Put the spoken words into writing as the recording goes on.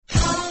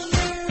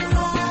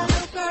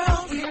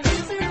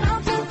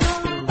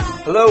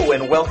Hello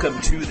and welcome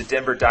to the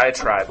Denver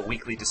Diatribe, a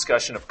weekly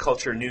discussion of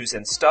culture, news,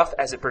 and stuff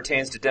as it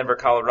pertains to Denver,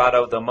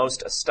 Colorado, the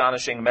most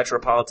astonishing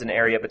metropolitan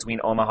area between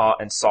Omaha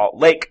and Salt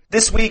Lake.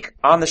 This week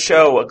on the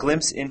show, a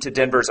glimpse into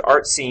Denver's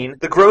art scene,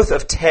 the growth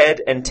of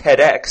TED and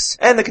TEDx,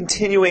 and the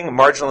continuing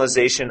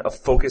marginalization of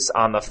focus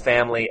on the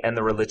family and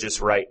the religious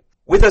right.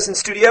 With us in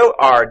studio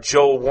are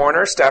Joel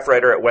Warner, staff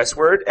writer at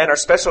Westword, and our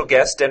special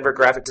guest, Denver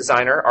graphic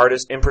designer,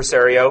 artist,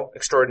 impresario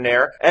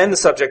extraordinaire, and the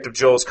subject of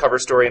Joel's cover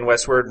story in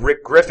Westword,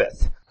 Rick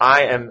Griffith.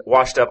 I am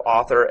washed-up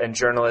author and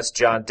journalist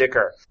John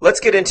Dicker.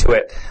 Let's get into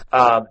it.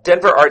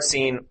 Denver art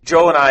scene,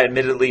 Joel and I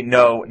admittedly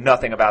know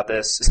nothing about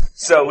this,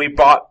 so we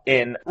brought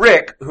in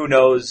Rick, who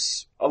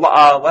knows a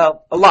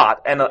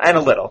lot and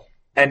a little,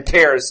 and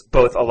cares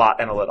both a lot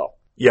and a little.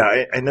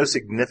 Yeah, I know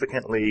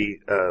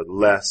significantly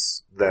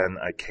less than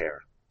I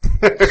care.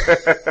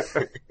 That's,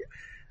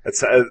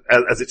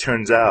 as it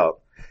turns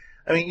out.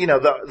 I mean,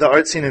 the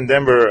art scene in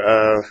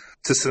Denver,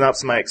 to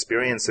synopsis my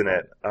experience in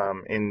it,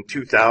 in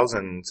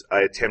 2000,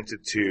 I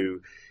attempted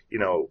to,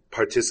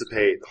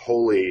 participate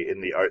wholly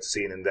in the art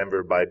scene in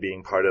Denver by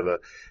being part of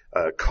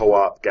a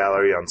co-op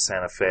gallery on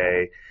Santa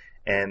Fe,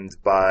 and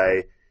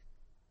by,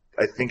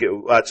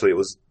 it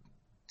was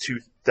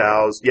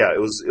 2000, it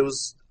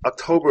was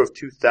October of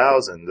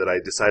 2000 that I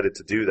decided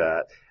to do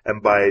that.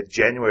 And by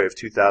January of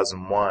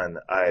 2001,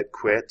 I had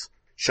quit,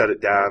 shut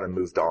it down, and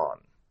moved on.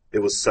 It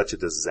was such a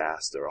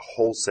disaster, a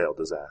wholesale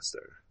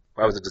disaster.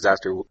 Why was it a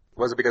disaster?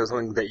 Was it because of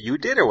something that you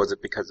did, or was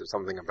it because of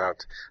something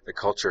about the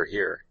culture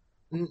here?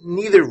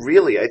 Neither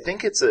really. I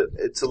think it's a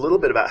little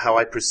bit about how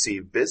I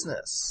perceive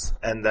business,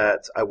 and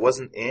that I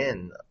wasn't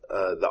in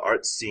the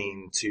art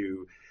scene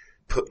to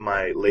put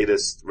my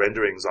latest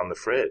renderings on the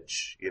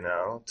fridge,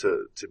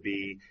 to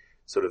be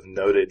sort of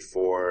noted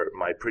for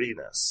my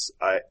prettiness.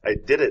 I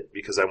did it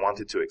because I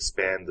wanted to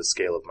expand the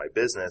scale of my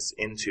business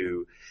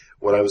into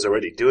what I was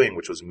already doing,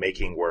 which was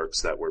making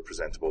works that were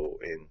presentable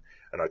in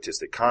an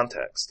artistic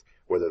context.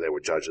 Whether they were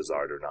judged as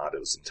art or not, it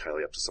was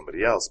entirely up to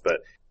somebody else. But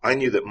I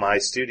knew that my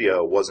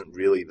studio wasn't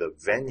really the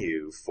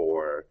venue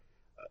for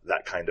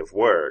that kind of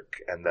work,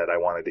 and that I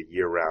wanted a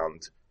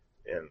year-round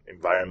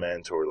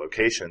environment or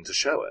location to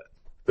show it.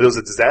 But it was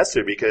a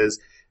disaster because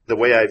the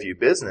way I view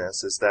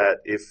business is that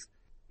if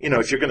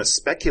you're going to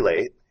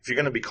speculate, if you're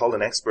going to be called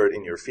an expert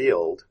in your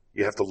field,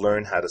 you have to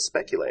learn how to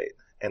speculate.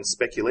 And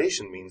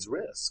speculation means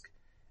risk.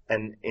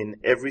 And in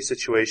every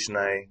situation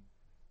I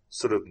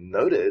sort of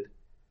noted,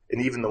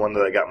 and even the one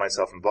that I got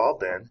myself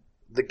involved in,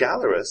 the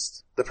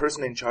gallerist, the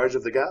person in charge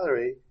of the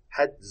gallery,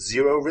 had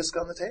zero risk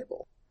on the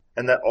table.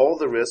 And that all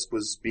the risk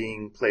was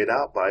being played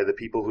out by the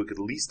people who could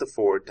least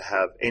afford to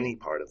have any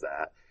part of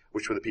that,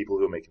 which were the people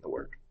who were making the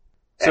work.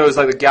 So it's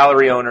like the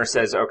gallery owner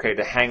says, okay,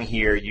 to hang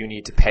here, you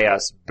need to pay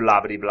us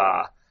blah, blah,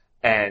 blah.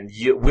 And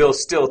we'll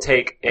still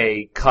take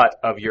a cut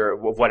of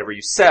whatever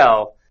you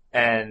sell,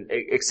 and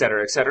et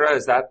cetera, et cetera.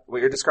 Is that what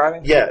you're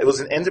describing? Yeah, it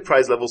was an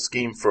enterprise level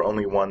scheme for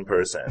only one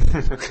person.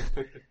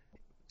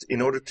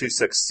 In order to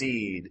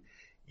succeed,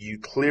 you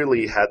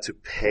clearly had to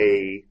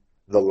pay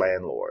the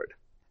landlord.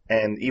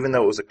 And even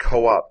though it was a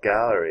co-op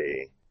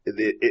gallery,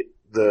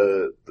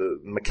 the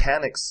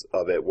mechanics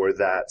of it were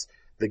that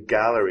the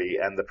gallery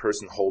and the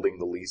person holding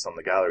the lease on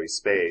the gallery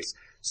space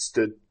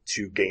stood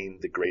to gain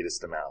the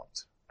greatest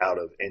amount out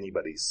of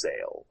anybody's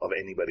sale, of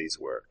anybody's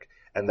work.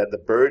 And that the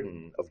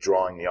burden of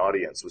drawing the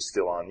audience was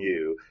still on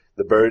you.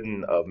 The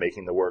burden of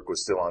making the work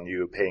was still on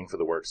you, paying for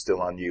the work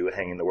still on you,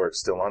 hanging the work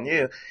still on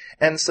you.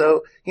 And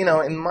so,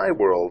 in my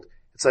world,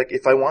 it's like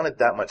if I wanted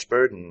that much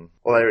burden,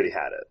 well, I already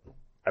had it.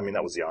 I mean,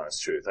 that was the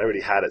honest truth. I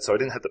already had it, so I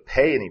didn't have to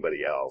pay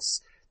anybody else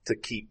to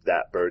keep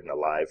that burden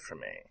alive for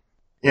me.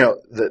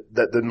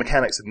 The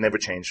mechanics had never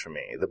changed for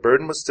me. The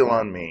burden was still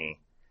on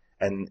me,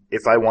 and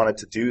if I wanted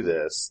to do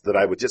this, that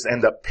I would just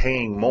end up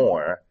paying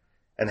more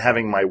and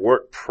having my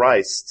work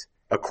priced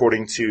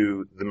according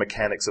to the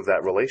mechanics of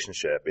that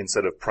relationship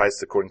instead of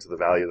priced according to the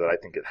value that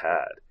I think it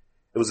had.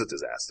 It was a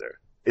disaster.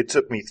 It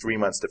took me 3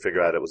 months to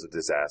figure out it was a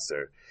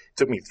disaster. It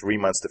took me 3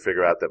 months to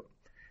figure out that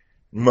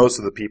most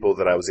of the people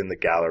that I was in the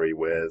gallery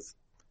with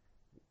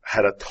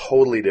had a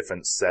totally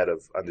different set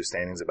of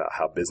understandings about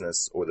how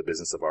business or the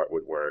business of art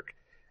would work.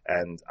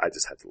 And I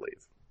just had to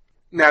leave.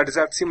 Now, does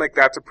that seem like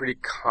that's a pretty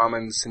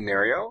common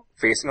scenario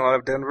facing a lot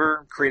of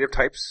Denver creative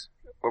types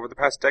over the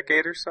past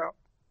decade or so?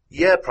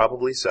 Yeah,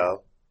 probably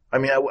so. I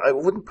mean, I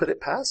wouldn't put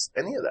it past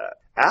any of that.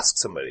 Ask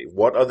somebody,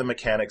 what are the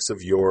mechanics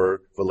of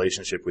your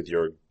relationship with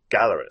your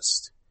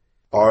gallerist?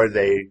 Are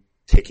they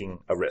taking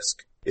a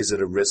risk? Is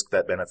it a risk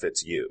that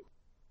benefits you?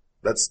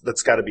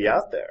 That's got to be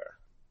out there.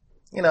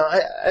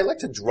 I like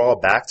to draw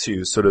back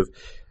to sort of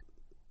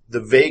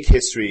the vague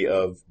history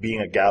of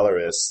being a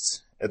gallerist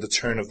at the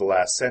turn of the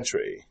last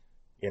century.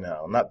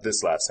 Not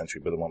this last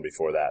century, but the one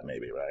before that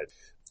maybe, right?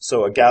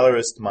 So a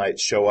gallerist might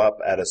show up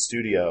at a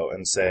studio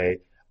and say,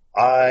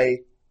 I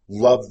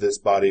love this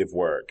body of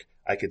work.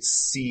 I could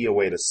see a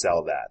way to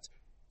sell that.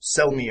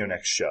 Sell me your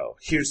next show.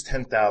 Here's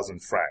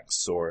 10,000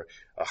 francs or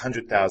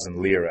 100,000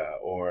 lira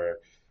or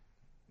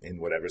in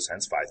whatever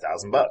sense,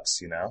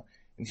 $5,000,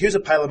 And here's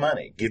a pile of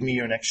money. Give me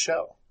your next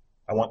show.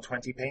 I want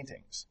 20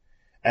 paintings.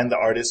 And the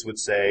artist would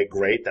say,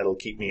 great, that'll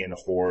keep me in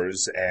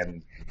whores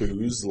and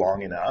booze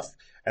long enough,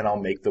 and I'll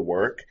make the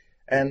work.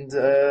 And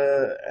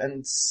the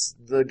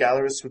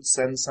gallerist would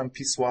send some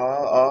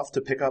pissoir off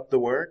to pick up the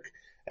work,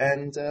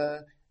 and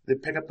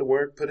they'd pick up the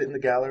work, put it in the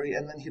gallery,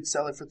 and then he'd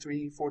sell it for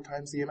 3-4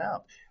 times the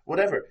amount.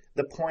 Whatever.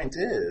 The point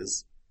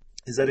is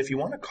that if you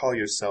want to call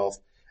yourself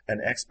an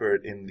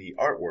expert in the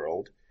art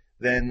world,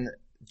 then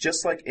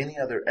just like any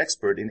other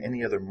expert in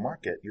any other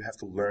market, you have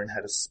to learn how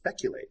to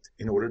speculate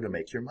in order to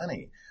make your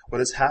money. What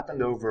has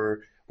happened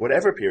over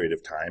whatever period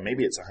of time,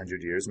 maybe it's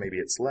 100 years, maybe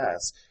it's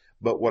less,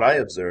 but what I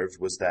observed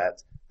was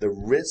that the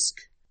risk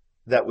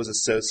that was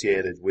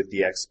associated with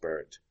the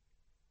expert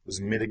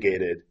was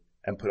mitigated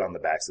and put on the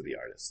backs of the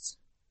artists.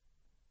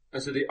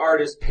 And so the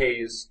artist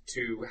pays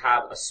to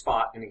have a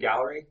spot in a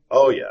gallery?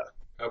 Oh, yeah.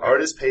 Okay.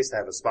 Artist pays to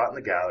have a spot in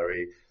the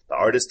gallery. The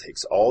artist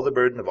takes all the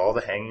burden of all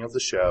the hanging of the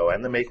show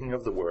and the making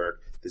of the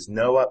work. There's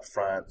no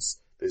upfronts.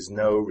 There's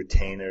no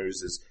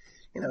retainers.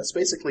 It's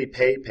basically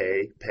pay,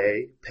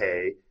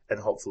 and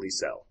hopefully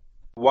sell.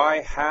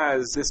 Why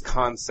has this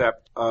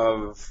concept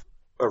of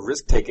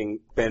risk-taking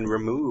been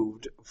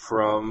removed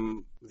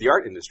from the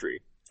art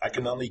industry? I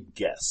can only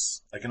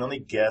guess.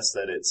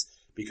 That it's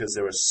because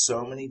there are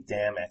so many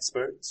damn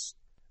experts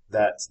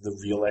that the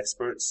real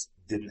experts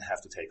didn't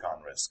have to take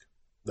on risk.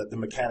 That the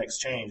mechanics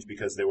changed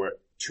because there were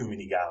too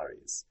many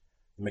galleries.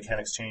 The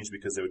mechanics changed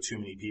because there were too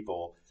many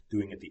people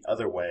doing it the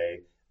other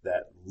way,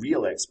 that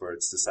real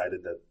experts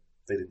decided that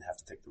they didn't have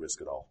to take the risk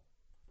at all.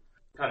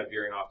 Kind of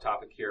veering off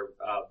topic here,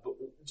 but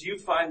do you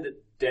find that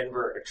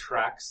Denver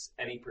attracts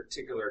any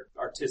particular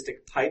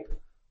artistic type,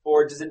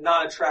 or does it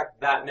not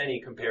attract that many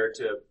compared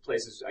to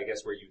places, I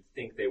guess, where you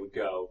think they would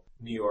go?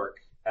 New York,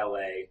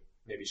 LA,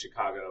 maybe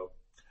Chicago?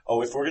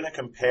 Oh, if we're going to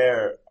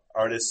compare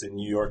artists in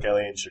New York,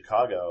 LA, and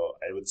Chicago,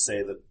 I would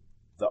say that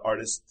the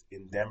artist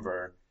in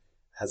Denver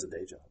has a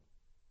day job.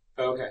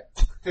 Okay.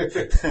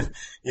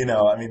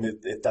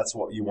 If that's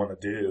what you want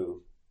to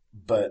do.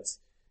 But,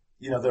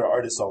 there are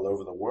artists all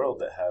over the world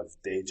that have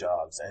day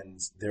jobs, and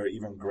there are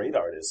even great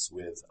artists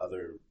with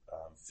other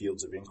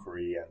fields of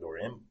inquiry and or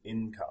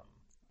income.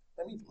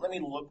 Let me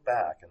look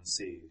back and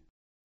see.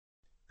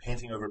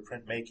 Painting over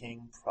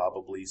printmaking,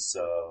 probably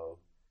so.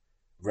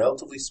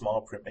 Relatively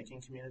small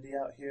printmaking community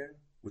out here,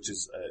 which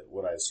is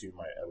what I assume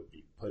I would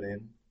be put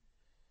in.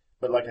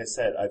 But like I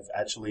said, I've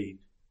actually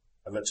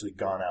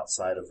gone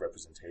outside of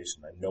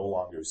representation. I no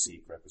longer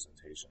seek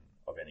representation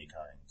of any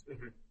kind.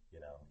 Mm-hmm.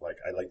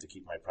 I like to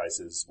keep my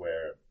prices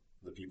where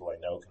the people I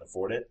know can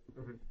afford it.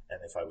 Mm-hmm. And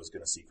if I was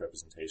going to seek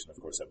representation, of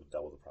course, I would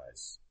double the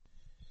price.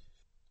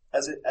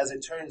 As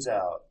it turns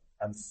out,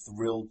 I'm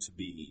thrilled to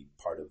be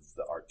part of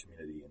the art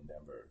community in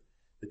Denver.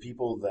 The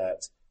people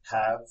that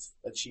have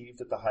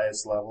achieved at the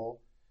highest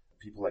level,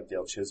 people like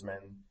Dale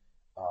Chisman,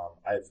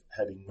 I've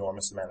had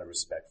enormous amount of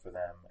respect for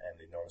them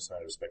and enormous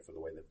amount of respect for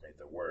the way they've made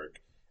their work.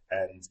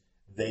 And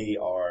they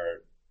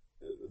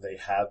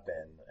have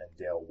been, and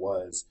Dale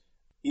was,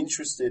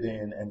 interested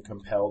in and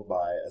compelled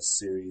by a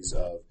series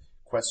of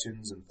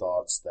questions and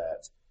thoughts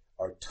that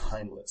are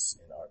timeless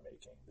in art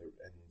making.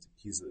 And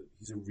he's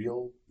a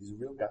real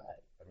guy.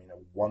 I mean,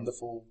 a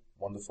wonderful,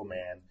 wonderful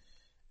man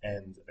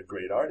and a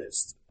great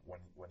artist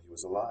when he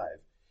was alive.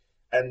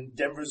 And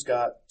Denver's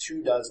got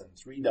 3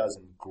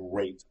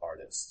 great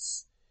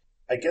artists.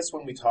 I guess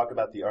when we talk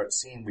about the art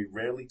scene, we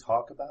rarely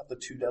talk about the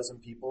 24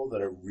 people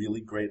that are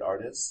really great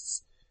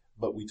artists,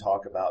 but we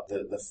talk about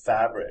the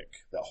fabric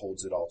that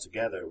holds it all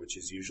together, which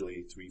is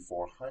usually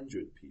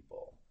 300-400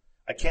 people.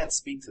 I can't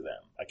speak to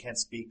them. I can't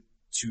speak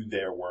to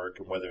their work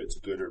and whether it's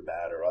good or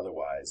bad or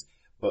otherwise,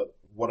 but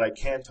what I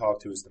can talk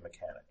to is the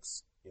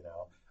mechanics.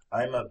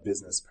 I'm a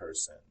business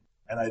person,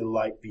 and I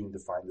like being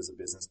defined as a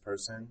business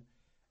person,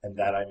 and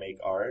that I make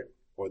art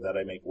or that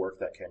I make work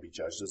that can be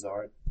judged as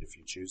art, if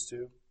you choose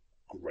to.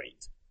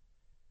 Great.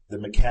 The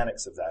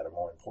mechanics of that are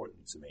more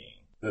important to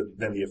me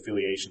than the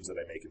affiliations that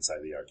I make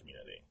inside the art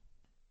community.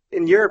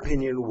 In your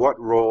opinion, what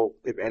role,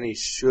 if any,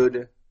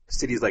 should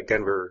cities like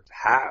Denver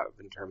have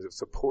in terms of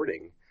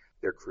supporting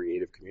their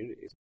creative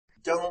communities?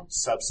 Don't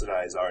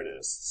subsidize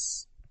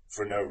artists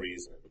for no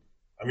reason.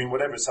 I mean,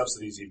 whatever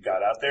subsidies you've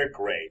got out there,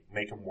 great.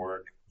 Make them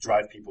work,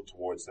 drive people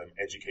towards them,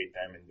 educate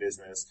them in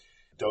business.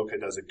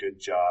 DOCA does a good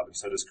job, and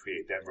so does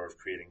Create Denver, of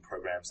creating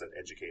programs that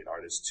educate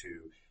artists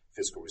to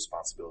fiscal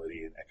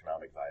responsibility and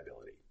economic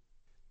viability.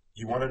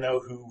 You want to know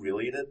who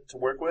really to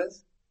work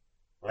with?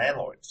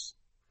 Landlords.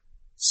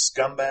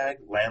 Scumbag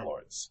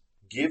landlords.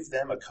 Give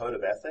them a code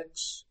of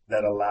ethics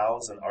that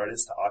allows an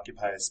artist to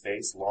occupy a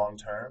space long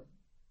term,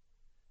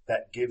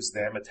 that gives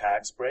them a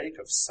tax break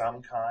of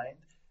some kind,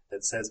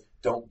 that says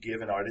don't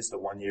give an artist a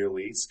 1-year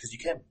lease, because you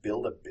can't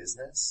build a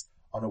business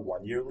on a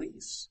 1-year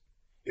lease.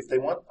 If they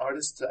want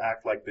artists to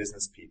act like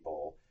business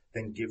people,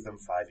 then give them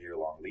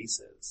 5-year-long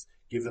leases.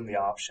 Give them the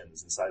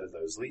options inside of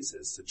those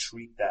leases to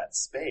treat that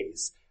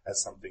space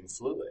as something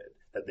fluid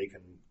that they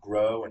can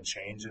grow and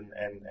change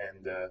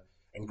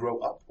and grow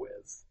up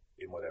with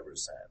in whatever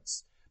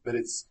sense. But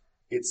it's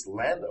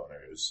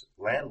landowners,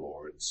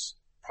 landlords,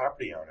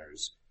 property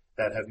owners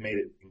that have made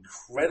it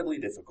incredibly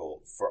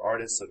difficult for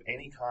artists of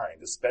any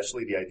kind,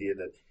 especially the idea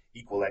that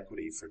equal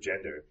equity for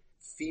gender,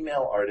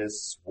 female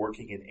artists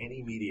working in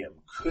any medium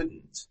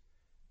couldn't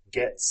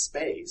get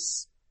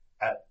space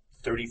at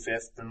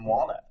 35th and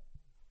Walnut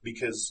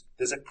because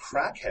there's a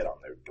crackhead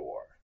on their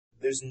door.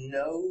 There's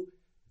no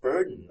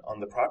burden on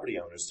the property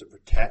owners to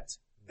protect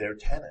their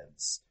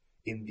tenants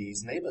in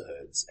these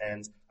neighborhoods.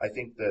 And I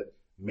think that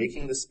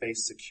making the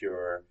space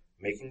secure,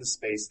 making the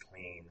space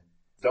clean,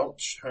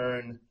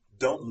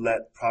 don't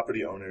let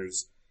property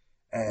owners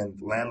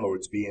and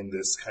landlords be in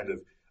this kind of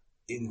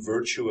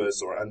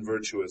invirtuous or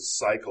unvirtuous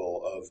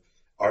cycle of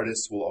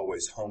artists will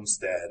always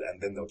homestead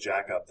and then they'll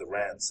jack up the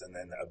rents and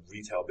then a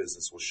retail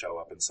business will show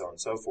up and so on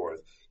and so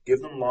forth.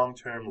 Give them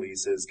long-term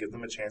leases, give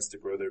them a chance to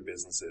grow their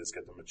businesses,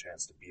 give them a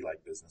chance to be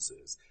like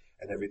businesses,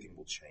 and everything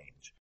will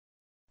change.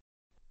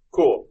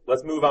 Cool.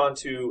 Let's move on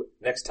to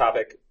next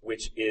topic,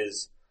 which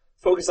is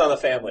focus on the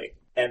family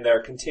and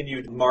their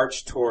continued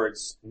march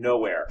towards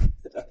nowhere,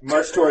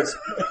 march towards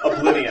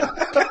oblivion.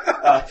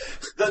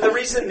 The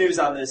recent news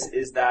on this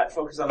is that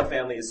Focus on the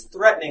Family is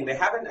threatening. They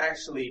haven't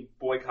actually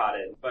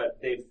boycotted, but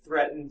they've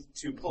threatened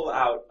to pull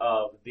out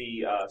of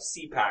the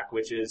CPAC,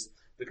 which is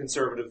the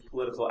Conservative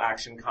Political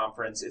Action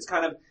Conference. It's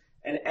kind of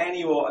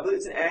I believe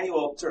it's an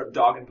annual sort of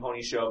dog and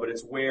pony show, but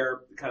it's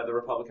where kind of the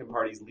Republican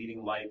Party's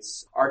leading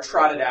lights are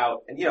trotted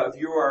out. And, if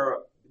you are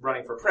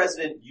running for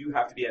president, you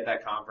have to be at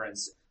that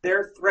conference.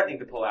 They're threatening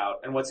to pull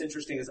out. And what's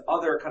interesting is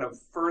other kind of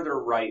further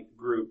right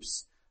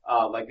groups,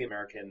 like the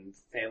American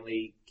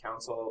Family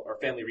Council or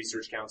Family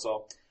Research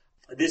Council.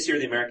 This year,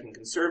 the American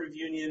Conservative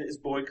Union is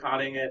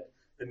boycotting it.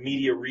 The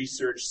Media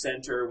Research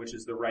Center, which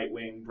is the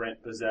right-wing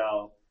Brent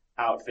Bozell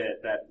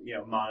outfit that,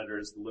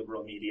 monitors the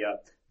liberal media,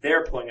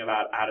 they're pulling them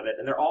out of it.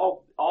 And they're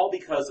all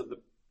because of the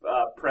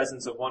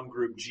presence of one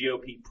group,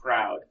 GOP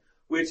Proud,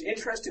 which,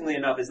 interestingly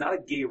enough, is not a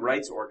gay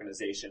rights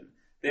organization.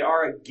 They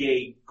are a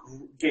gay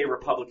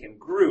Republican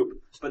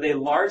group, but they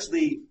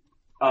largely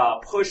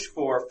push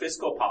for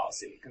fiscal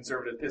policy,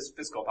 conservative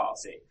fiscal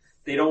policy.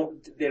 They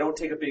don't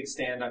take a big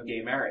stand on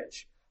gay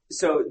marriage.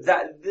 So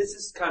this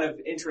is kind of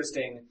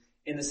interesting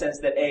in the sense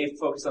that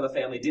Focus on the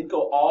Family didn't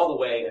go all the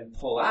way and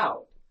pull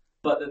out,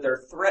 but that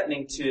they're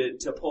threatening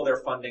to pull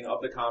their funding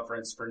of the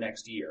conference for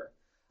next year.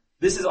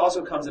 This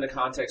also comes in a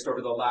context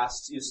over the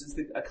last, since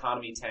the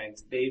economy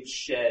tanked, they've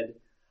shed,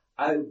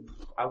 I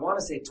want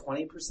to say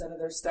 20% of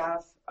their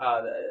staff.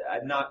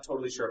 I'm not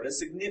totally sure, but a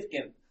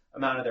significant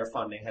amount of their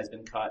funding has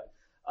been cut.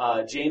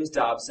 James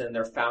Dobson,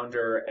 their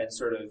founder and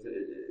sort of,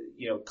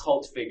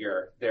 cult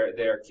figure,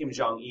 their Kim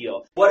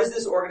Jong-il. What is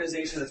this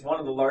organization that's one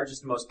of the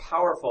largest and most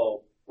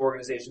powerful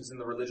organizations in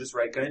the religious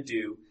right going to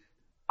do?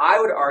 I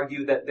would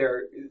argue that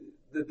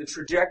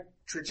the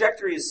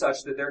trajectory is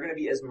such that they're going to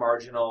be as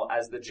marginal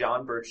as the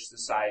John Birch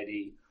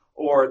Society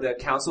or the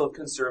Council of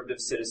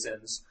Conservative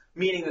Citizens,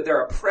 meaning that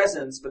they're a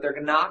presence, but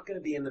they're not going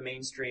to be in the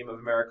mainstream of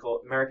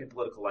American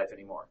political life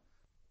anymore.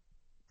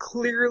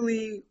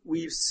 Clearly,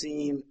 we've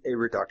seen a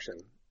reduction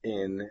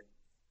in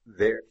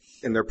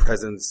their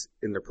presence,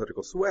 in their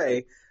political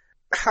sway.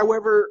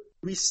 However,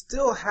 we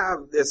still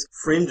have this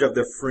fringe of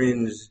the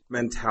fringe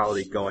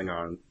mentality going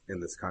on in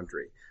this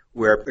country,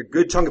 where a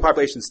good chunk of the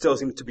population still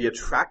seems to be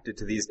attracted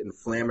to these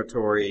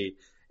inflammatory,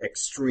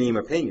 extreme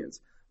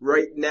opinions.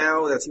 Right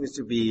now, that seems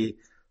to be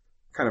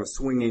kind of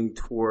swinging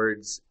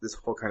towards this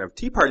whole kind of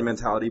Tea Party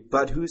mentality,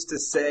 but who's to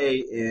say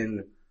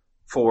in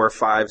 4,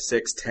 5,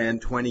 6, 10,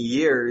 20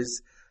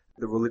 years,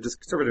 the religious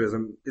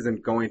conservatism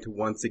isn't going to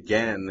once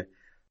again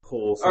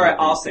pull some. All right,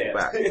 I'll say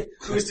it.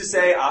 Who's to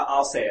say?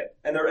 I'll say it.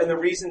 And the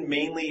reason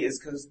mainly is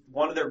because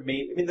one of their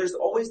main, there's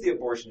always the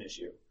abortion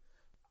issue.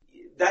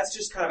 That's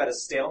just kind of at a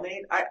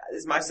stalemate,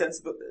 is my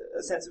sense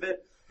of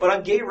it. But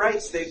on gay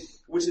rights,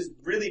 which has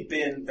really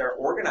been their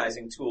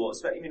organizing tool.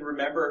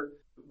 Remember,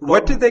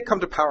 what did they come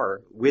to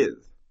power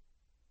with?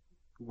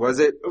 Was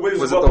it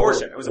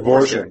abortion? It was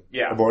abortion.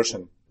 Yeah,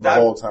 abortion the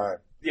whole time.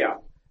 Yeah,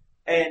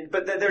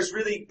 but there's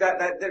really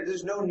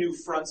there's no new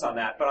fronts on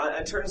that. But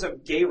in terms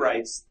of gay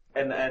rights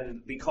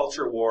and the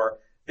culture war,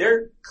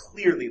 they're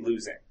clearly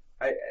losing.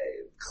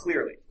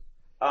 Clearly.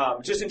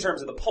 Just in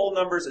terms of the poll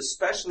numbers,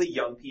 especially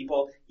young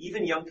people,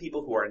 even young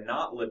people who are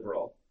not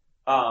liberal,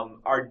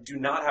 do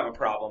not have a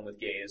problem with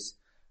gays.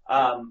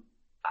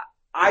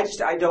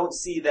 I don't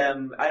see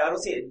them. I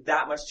don't see it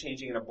that much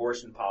changing in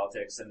abortion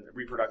politics and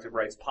reproductive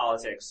rights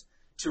politics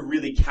to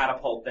really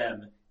catapult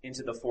them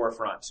into the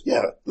forefront.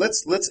 Yeah,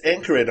 let's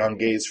anchor it on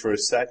gays for a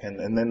second,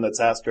 and then let's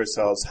ask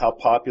ourselves how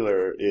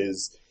popular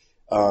is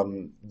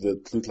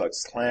the Ku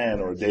Klux Klan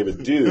or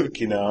David Duke?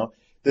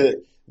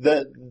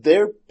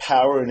 Their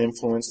power and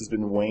influence has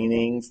been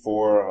waning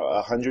for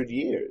 100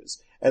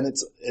 years. And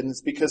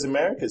it's because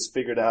America's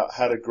figured out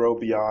how to grow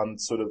beyond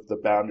sort of the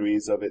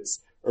boundaries of its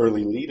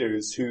early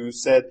leaders who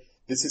said,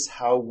 this is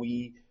how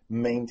we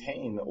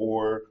maintain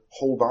or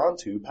hold on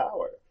to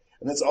power.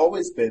 And that's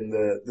always been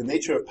the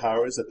nature of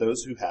power is that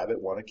those who have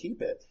it want to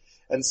keep it.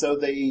 And so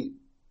they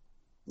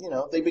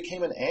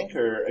became an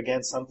anchor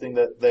against something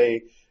that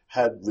they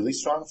had really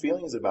strong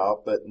feelings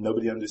about, but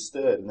nobody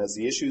understood. And as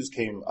the issues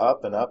came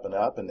up and up and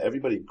up and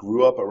everybody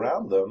grew up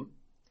around them,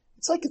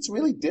 it's like it's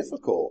really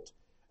difficult.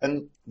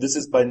 And this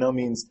is by no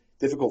means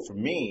difficult for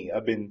me.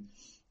 I've been,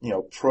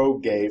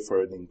 pro-gay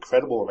for an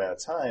incredible amount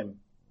of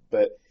time,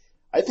 but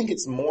I think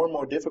it's more and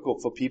more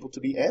difficult for people to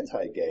be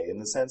anti-gay in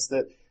the sense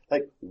that,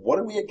 like, what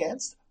are we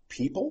against?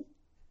 People?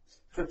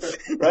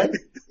 Right?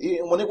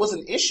 When it was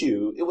an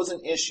issue, it was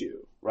an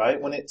issue, right?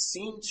 When it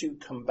seemed to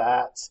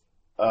combat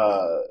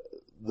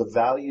the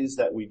values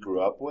that we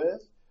grew up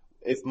with.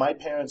 If my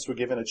parents were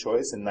given a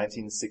choice in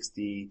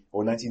 1960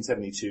 or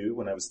 1972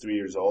 when I was 3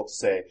 years old to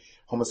say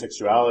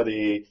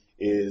homosexuality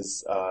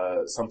is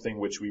something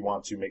which we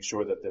want to make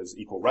sure that there's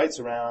equal rights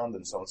around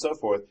and so on and so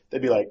forth,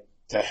 they'd be like,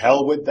 to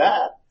hell with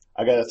that.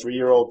 I got a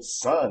 3-year-old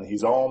son.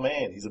 He's all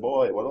man. He's a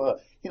boy. Blah, blah,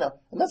 blah.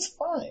 And that's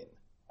fine.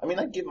 I mean,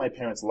 I give my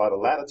parents a lot of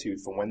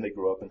latitude for when they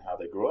grew up and how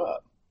they grew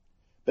up.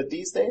 But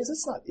these days,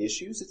 it's not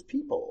issues. It's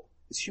people.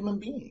 It's human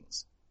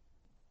beings.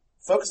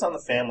 Focus on the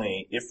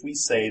Family, if we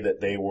say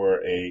that they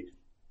were a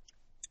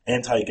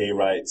anti-gay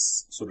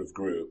rights sort of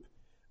group,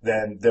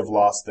 then they've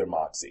lost their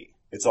moxie.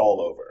 It's all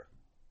over,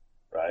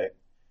 right?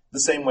 The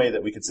same way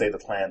that we could say the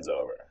Klan's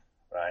over,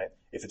 right?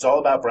 If it's all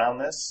about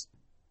brownness,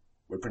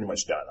 we're pretty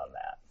much done on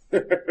that,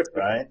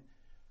 right?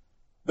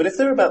 But if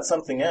they're about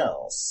something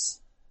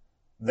else,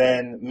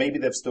 then maybe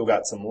they've still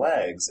got some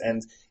legs.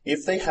 And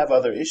if they have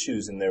other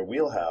issues in their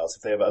wheelhouse,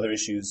 if they have other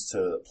issues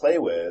to play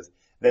with,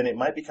 then it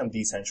might become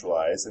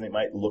decentralized and it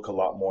might look a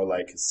lot more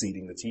like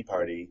seeding the Tea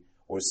Party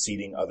or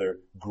seeding other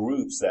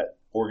groups that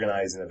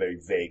organize in a very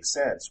vague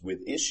sense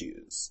with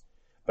issues.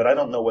 But I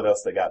don't know what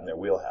else they got in their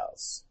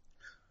wheelhouse.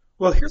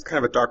 Well, here's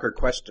kind of a darker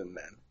question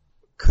then.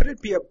 Could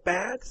it be a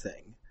bad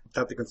thing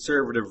that the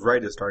conservative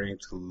right is starting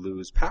to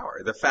lose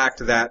power? The fact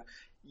that,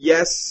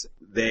 yes,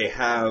 they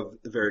have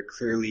very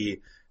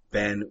clearly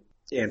been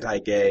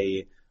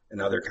anti-gay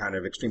and other kind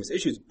of extremist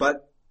issues,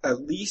 but at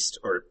least,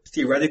 or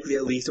theoretically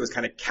at least, it was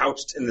kind of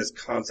couched in this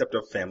concept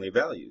of family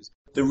values.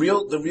 The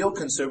real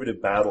conservative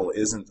battle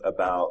isn't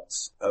about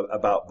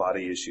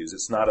body issues.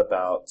 It's not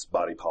about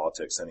body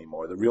politics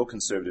anymore. The real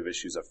conservative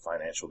issues are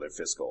financial, they're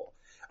fiscal.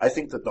 I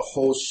think that the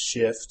whole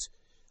shift,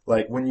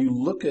 like when you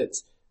look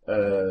at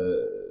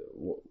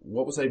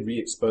what was I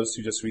re-exposed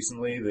to just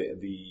recently?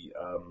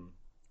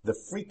 The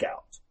freak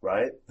out,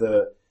 right?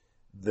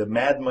 The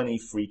Mad Money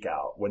freak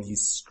out when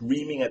he's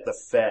screaming at the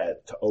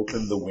Fed to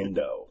open the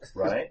window,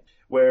 right?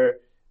 Where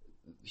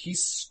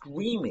he's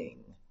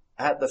screaming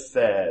at the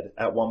Fed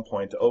at one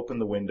point to open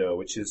the window,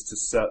 which is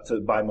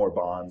to buy more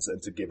bonds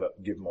and to give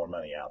more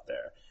money out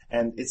there.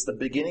 And it's the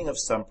beginning of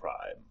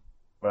subprime,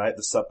 right?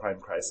 The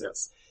subprime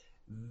crisis.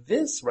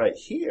 This right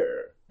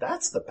here,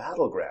 that's the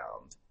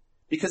battleground.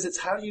 Because it's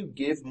how do you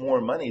give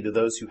more money to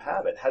those who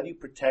have it? How do you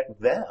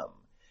protect them?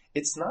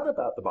 It's not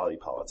about the body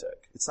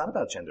politic. It's not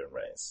about gender and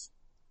race.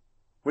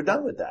 We're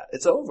done with that.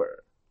 It's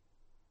over.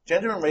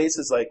 Gender and race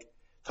is like,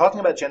 talking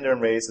about gender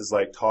and race is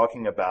like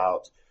talking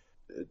about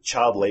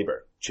child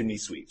labor, chimney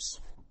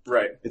sweeps.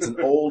 Right. It's an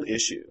old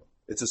issue.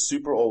 It's a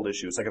super old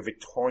issue. It's like a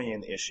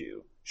Victorian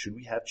issue. Should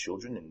we have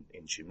children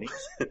in chimneys?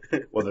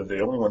 Well, they're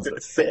the only ones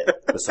that fit,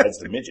 besides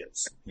the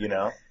midgets,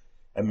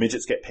 And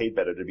midgets get paid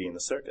better to be in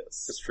the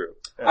circus. That's true.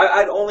 Yeah.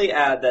 I'd only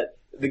add that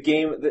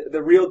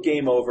the real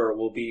game over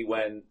will be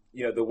when,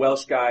 the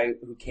Welsh guy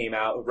who came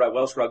out,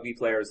 Welsh rugby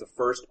player, is the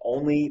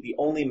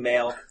only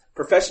male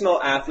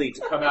professional athlete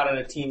to come out in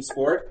a team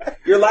sport.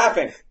 You're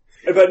laughing.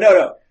 But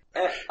no.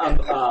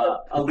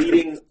 A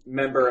leading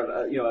member of,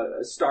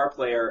 a star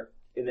player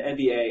in the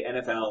NBA,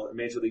 NFL, or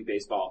Major League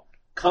Baseball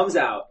comes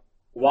out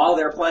while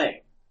they're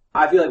playing.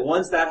 I feel like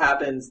once that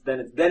happens,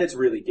 then it's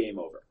really game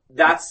over.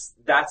 That's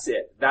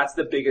it. That's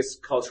the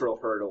biggest cultural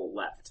hurdle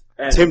left.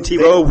 And Tim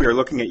Tebow, we are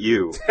looking at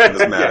you in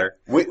this matter.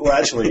 Well,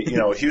 actually,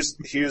 here's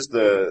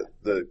the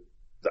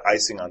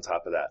icing on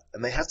top of that,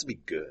 and they have to be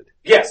good.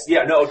 Yes,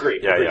 no,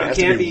 agreed. Yeah, You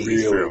can't be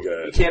really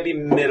good. You can't be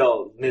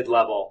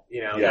mid-level.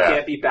 You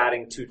can't be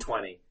batting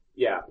 220.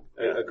 Yeah,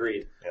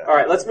 agreed. Yeah. All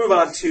right, let's move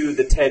on to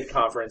the TED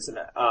conference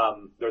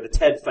or the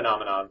TED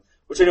phenomenon,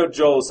 which I know,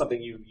 Joel, is something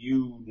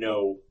you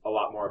know a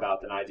lot more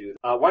about than I do.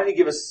 Why don't you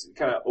give us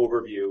kind of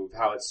overview of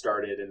how it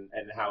started and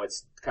how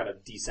it's kind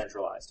of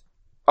decentralized?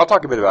 I'll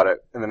talk a bit about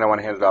it, and then I want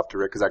to hand it off to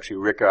Rick, because actually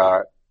Rick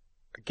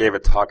gave a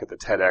talk at the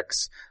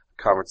TEDx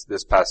conference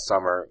this past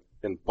summer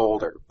in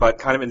Boulder. But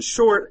kind of in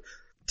short,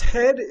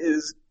 TED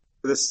is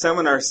the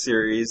seminar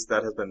series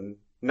that has been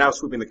now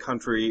sweeping the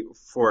country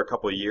for a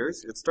couple of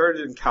years. It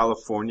started in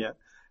California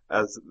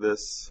as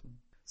this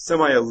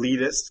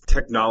semi-elitist,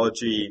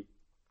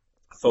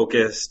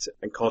 technology-focused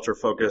and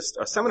culture-focused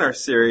seminar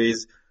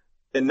series,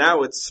 and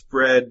now it's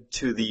spread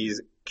to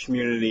these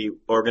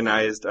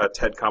community-organized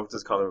TED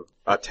conferences called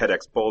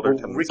TEDx Boulder,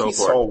 and Ricky so forth.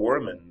 Saul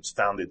Wurman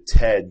founded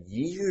TED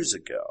years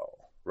ago,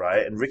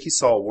 right? And Richard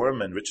Saul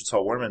Wurman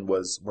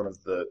was one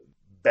of the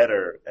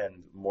better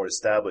and more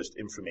established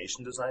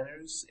information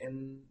designers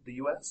in the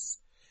U.S.,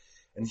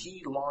 and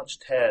he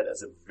launched TED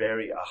as a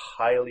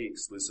highly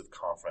exclusive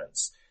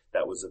conference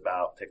that was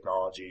about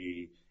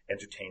technology,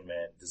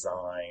 entertainment,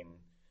 design,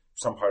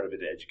 some part of it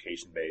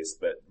education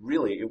based, but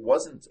really it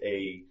wasn't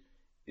a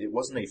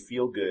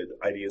feel good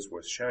ideas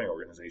worth sharing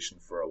organization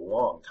for a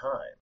long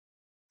time.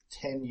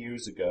 10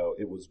 years ago,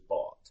 it was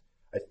bought.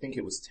 I think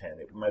it was 10.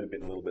 It might have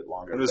been a little bit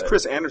longer. And it was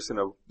Chris Anderson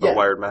of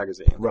Wired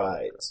magazine.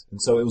 Right.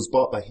 And so it was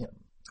bought by him.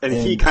 And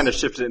he kind of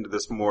shifted into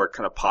this more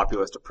kind of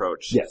populist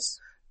approach. Yes.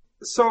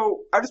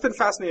 So I've just been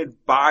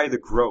fascinated by the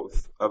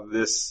growth of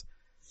this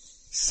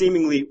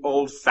seemingly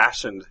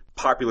old-fashioned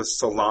populist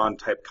salon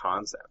type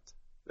concept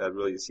that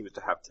really seems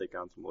to have taken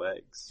on some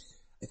legs.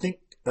 I think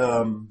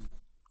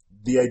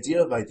the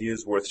idea of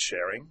ideas worth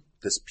sharing,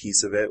 this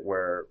piece of it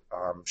where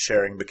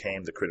sharing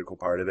became the critical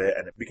part of it,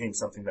 and it became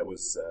something that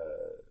was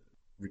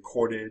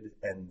recorded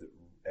and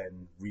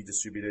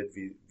redistributed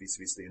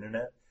vis-a-vis the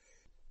internet.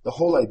 The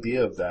whole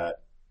idea of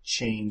that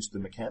changed the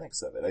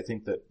mechanics of it. I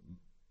think that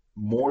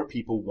more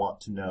people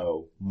want to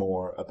know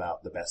more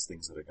about the best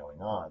things that are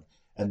going on,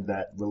 and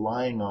that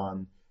relying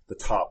on the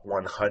top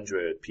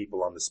 100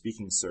 people on the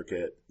speaking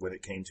circuit when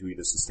it came to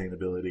either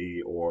sustainability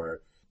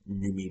or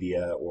new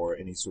media or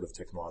any sort of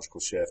technological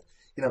shift,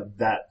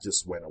 that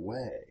just went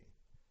away.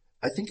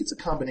 I think it's a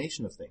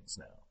combination of things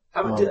now.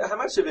 How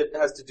much of it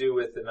has to do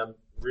with, and I'm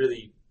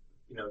really,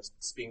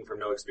 speaking from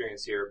no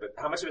experience here, but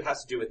how much of it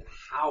has to do with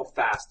how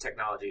fast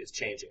technology is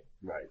changing?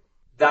 Right.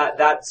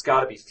 That's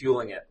got to be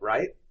fueling it,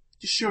 right?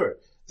 Sure.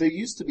 There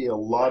used to be a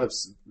lot of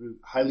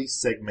highly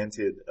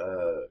segmented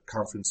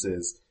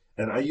conferences,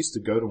 and I used to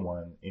go to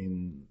one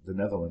in the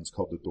Netherlands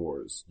called the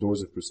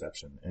Doors of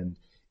Perception, and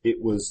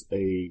it was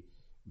a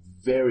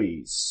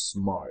very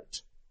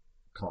smart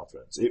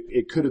conference.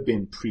 It could have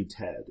been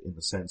pre-TED in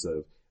the sense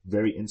of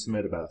very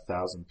intimate, about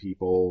 1,000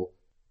 people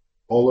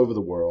all over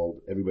the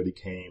world. Everybody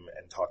came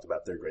and talked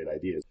about their great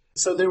ideas.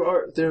 So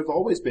there have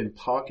always been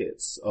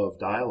pockets of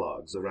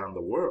dialogues around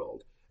the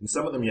world, and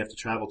some of them you have to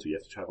travel to. You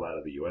have to travel out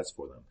of the U.S.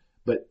 for them.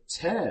 But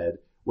TED,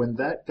 when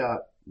that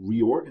got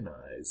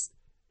reorganized,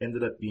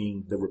 ended up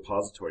being the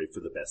repository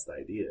for the best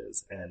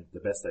ideas. And the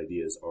best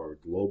ideas are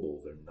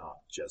global. They're not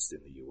just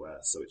in the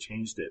U.S. So it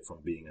changed it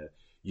from being a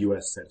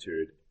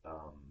U.S.-centered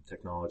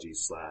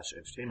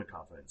technology/entertainment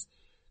conference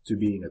to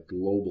being a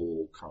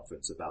global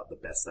conference about the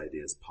best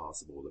ideas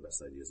possible, the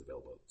best ideas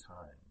available at the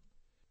time.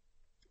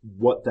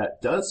 What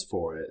that does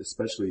for it,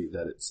 especially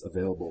that it's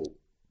available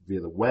via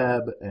the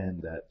web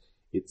and that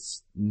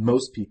it's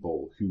most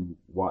people who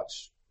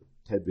watch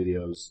TED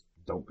videos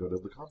don't go to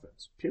the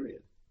conference,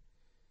 period.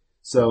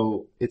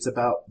 So it's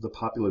about the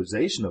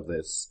popularization of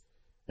this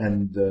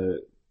and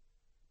the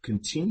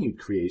continued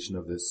creation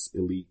of this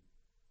elite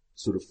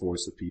sort of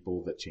force of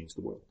people that change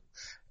the world.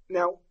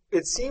 Now,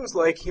 it seems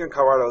like here in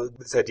Colorado,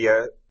 this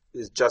idea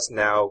is just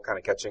now kind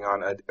of catching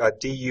on.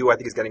 DU, I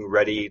think, is getting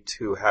ready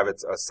to have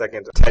its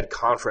second TED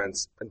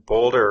conference. And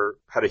Boulder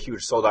had a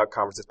huge sold-out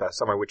conference this past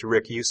summer, which,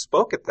 Rick, you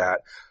spoke at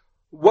that.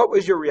 What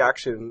was your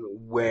reaction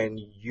when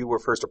you were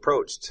first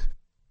approached?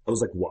 I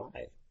was like,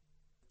 why?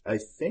 I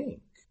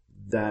think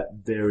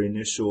that their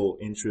initial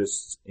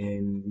interest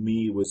in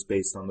me was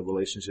based on the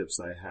relationships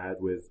I had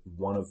with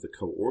one of the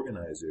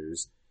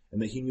co-organizers, and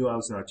that he knew I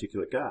was an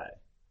articulate guy.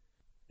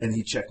 And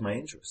he checked my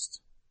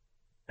interest.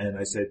 And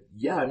I said,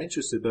 yeah, I'm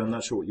interested, but I'm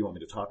not sure what you want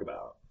me to talk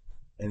about.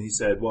 And he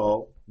said,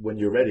 well, when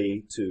you're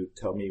ready to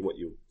tell me what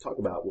you talk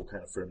about, we'll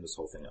kind of firm this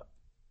whole thing up.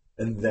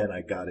 And then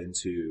I got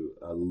into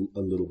a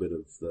little bit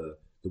of the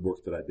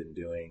work that I've been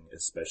doing,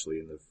 especially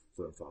in the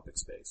philanthropic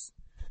space.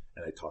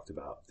 And I talked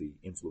about the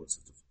influence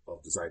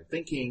of design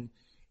thinking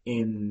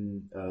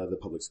in the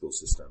public school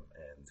system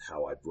and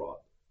how I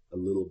brought a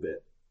little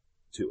bit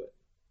to it.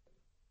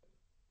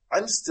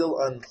 I'm still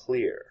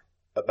unclear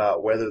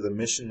about whether the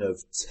mission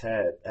of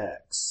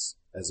TEDx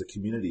as a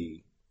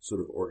community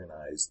sort of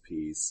organized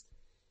piece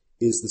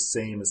is the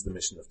same as the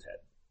mission of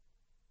TED.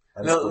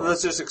 No,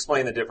 let's just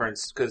explain the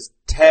difference, because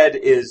TED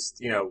is,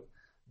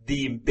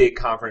 the big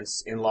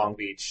conference in Long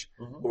Beach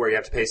where you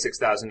have to pay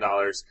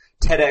 $6,000.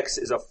 TEDx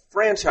is a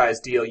franchise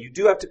deal. You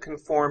do have to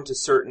conform to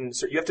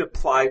you have to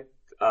apply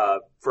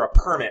for a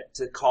permit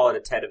to call it a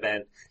TED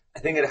event. I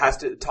think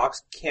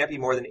talks can't be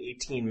more than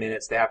 18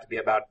 minutes. They have to be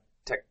about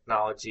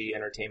technology,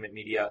 entertainment,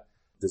 media.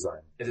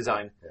 Design.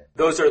 Yeah.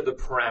 Those are the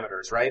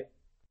parameters, right?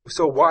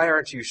 So why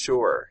aren't you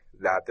sure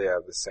that they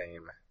have the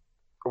same?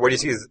 Or what do you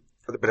see as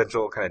the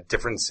potential kind of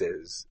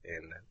differences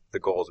in the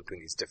goals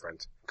between these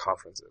different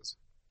conferences?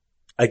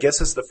 I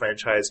guess as the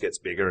franchise gets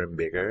bigger and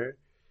bigger,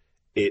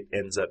 it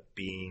ends up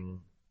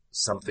being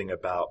something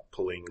about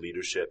pulling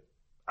leadership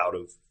out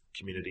of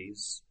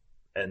communities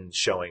and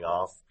showing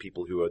off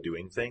people who are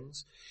doing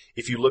things.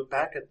 If you look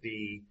back at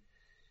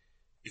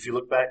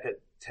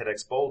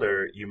TEDx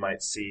Boulder, you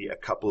might see a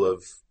couple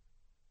of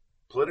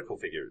political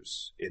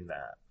figures in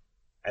that.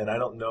 And I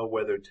don't know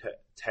whether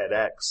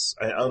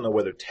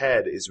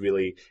TED is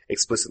really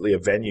explicitly a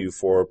venue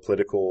for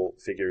political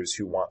figures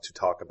who want to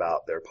talk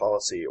about their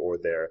policy or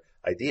their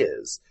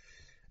ideas.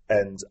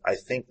 And I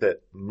think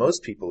that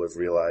most people have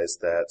realized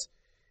that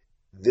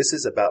this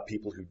is about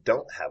people who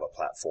don't have a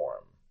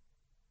platform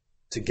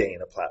to gain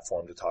a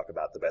platform to talk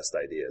about the best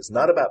ideas,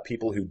 not about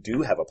people who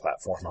do have a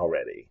platform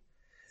already.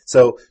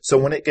 So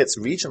when it gets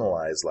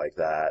regionalized like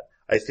that,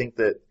 I think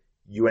that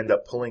you end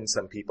up pulling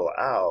some people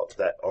out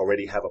that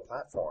already have a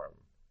platform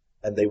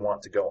and they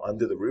want to go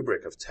under the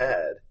rubric of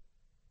TED,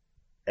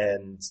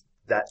 and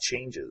that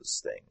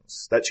changes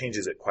things. That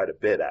changes it quite a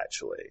bit,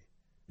 actually,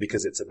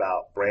 because it's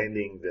about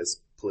branding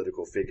this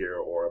political figure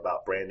or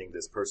about branding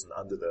this person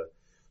under the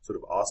sort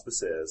of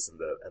auspices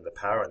and the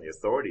power and the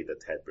authority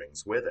that TED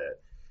brings with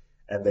it.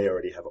 And they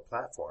already have a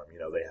platform. You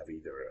know, they have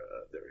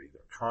they're either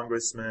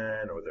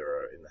congressmen or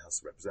they're in the House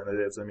of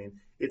Representatives. I mean,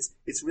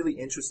 it's really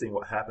interesting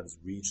what happens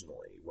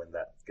regionally when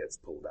that gets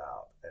pulled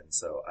out. And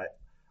so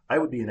I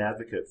would be an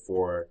advocate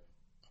for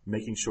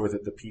making sure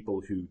that the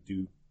people who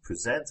do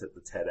present at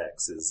the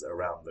TEDx's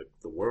around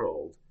the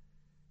world,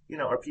 you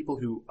know, are people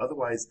who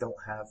otherwise don't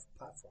have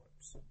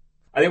platforms.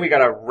 I think we got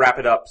to wrap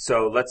it up.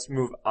 So let's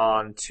move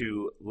on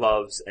to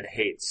loves and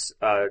hates.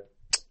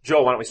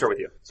 Joel, why don't we start with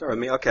you? Start with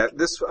me. Okay.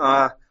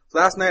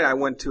 Last night I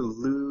went to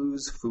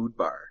Lou's Food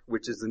Bar,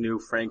 which is the new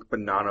Frank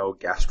Bonanno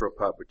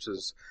gastropub, which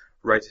is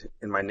right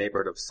in my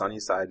neighborhood of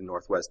Sunnyside in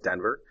northwest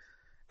Denver.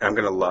 And I'm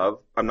not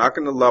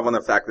going to love on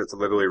the fact that it's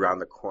literally around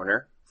the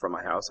corner from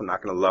my house. I'm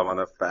not going to love on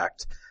the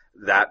fact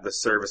that the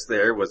service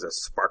there was a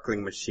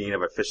sparkling machine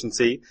of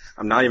efficiency.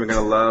 I'm not even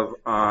going to love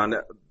on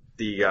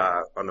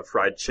the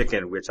fried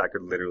chicken, which I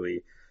could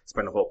literally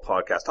spend a whole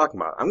podcast talking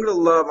about. I'm going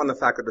to love on the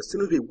fact that as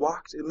soon as we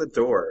walked in the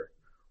door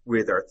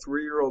with our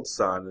 3-year-old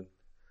son,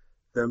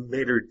 the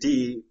maitre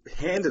d'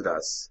 handed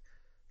us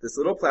this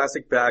little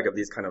plastic bag of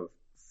these kind of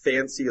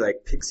fancy,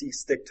 like pixie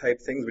stick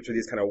type things, which are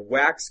these kind of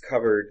wax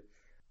covered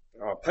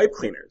pipe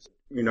cleaners.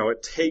 You know,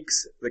 it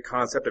takes the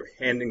concept of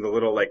handing the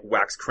little like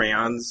wax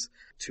crayons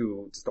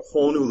to just a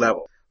whole new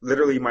level.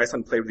 Literally, my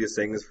son played with these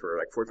things for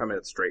like 45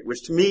 minutes straight,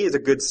 which to me is a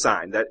good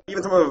sign that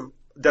even some of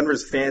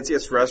Denver's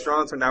fanciest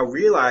restaurants are now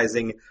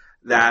realizing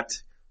that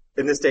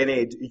in this day and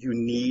age, you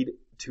need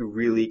to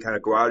really kind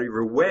of go out of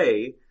your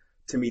way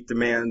to meet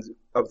demands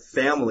of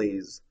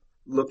families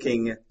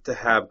looking to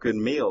have good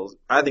meals.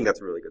 I think that's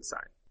a really good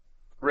sign.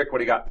 Rick, what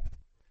do you got?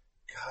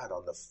 God,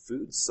 on the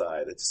food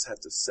side, I just have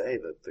to say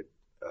that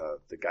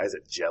the guys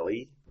at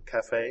Jelly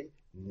Cafe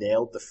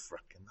nailed the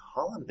frickin'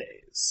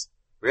 hollandaise.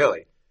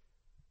 Really?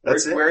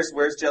 That's it.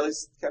 Where's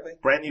Jelly's Cafe?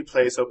 Brand new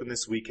place, open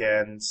this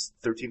weekend,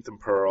 13th and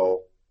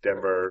Pearl,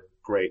 Denver.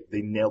 Great.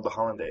 They nailed the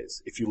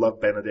hollandaise. If you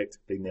love Benedict,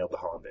 they nailed the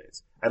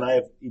hollandaise. And I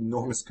have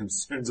enormous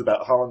concerns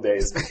about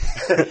hollandaise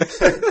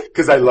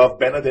because I love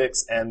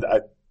Benedict's and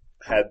I've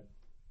had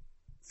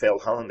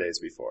failed hollandaise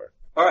before.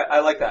 All right, I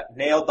like that.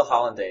 Nailed the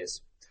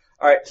hollandaise.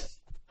 All right,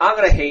 I'm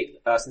going to hate,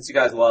 since you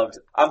guys loved,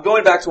 I'm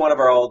going back to one of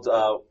our old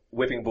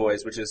whipping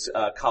boys, which is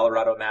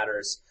Colorado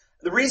Matters.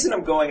 The reason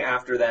I'm going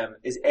after them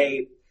is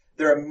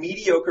they're a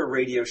mediocre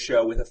radio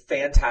show with a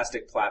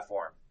fantastic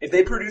platform. If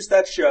they produced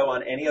that show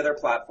on any other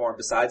platform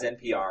besides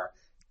NPR,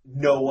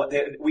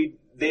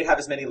 they'd have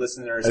as many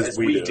listeners as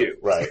we do.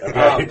 Right.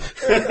 Okay.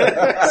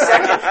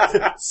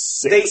 Second,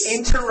 6.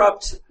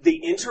 they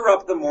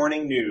interrupt the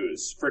morning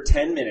news for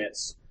 10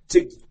 minutes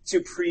to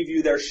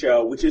preview their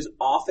show, which is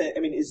often,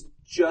 is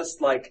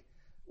just like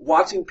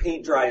watching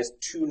paint dry is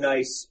too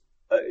nice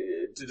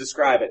to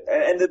describe it.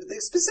 And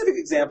the specific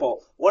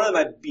example, one of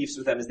my beefs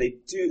with them is they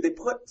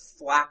put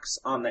flax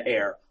on the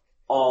air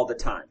all the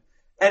time.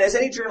 And as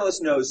any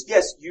journalist knows,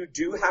 yes, you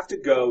do have to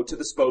go to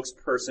the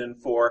spokesperson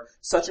for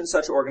such and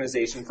such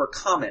organization for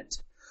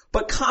comment.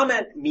 But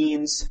comment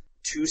means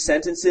 2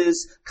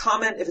 sentences.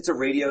 Comment, if it's a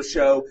radio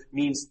show,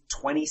 means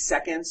 20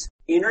 seconds.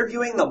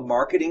 Interviewing the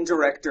marketing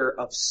director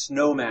of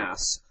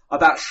Snowmass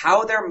about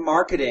how they're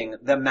marketing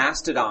the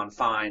Mastodon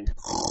find.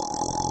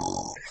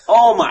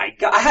 Oh my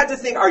God. I had to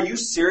think, are you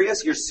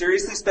serious? You're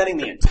seriously spending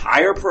the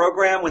entire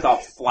program with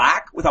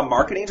a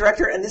marketing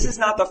director? And this is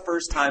not the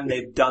first time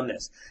they've done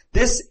this.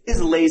 This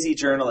is lazy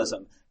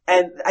journalism.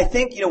 And I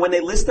think, when they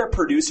list their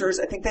producers,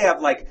 I think they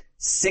have like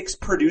 6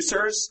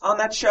 producers on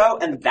that show,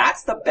 and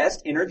that's the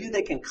best interview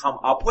they can come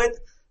up with.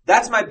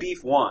 That's my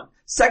beef 1.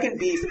 Second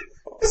beef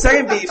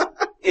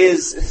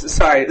is,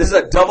 sorry, this is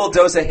a double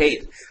dose of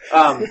hate.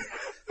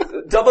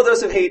 Double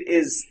dose of hate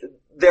is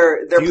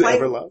they're Do you playing.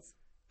 ever love?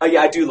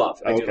 Yeah, I do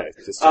love. Okay.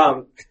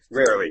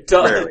 Rarely.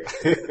 Rarely.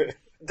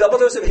 Double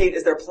dose of hate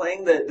is they're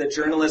playing the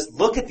journalist.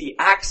 Look at the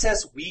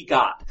access we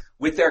got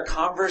with their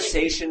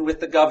conversation with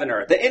the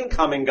governor, the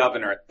incoming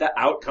governor, the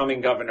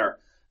outcoming governor,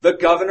 the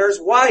governor's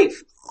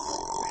wife.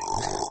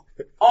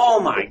 Oh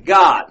my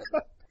God.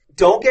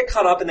 Don't get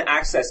caught up in the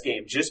access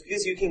game. Just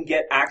because you can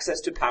get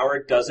access to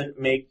power doesn't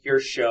make your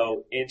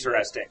show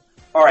interesting.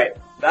 All right.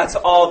 That's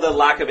all the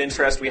lack of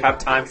interest we have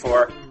time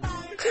for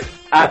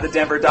at the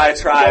Denver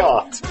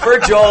Diatribe. For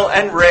Joel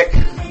and Rick,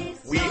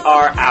 we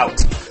are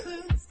out.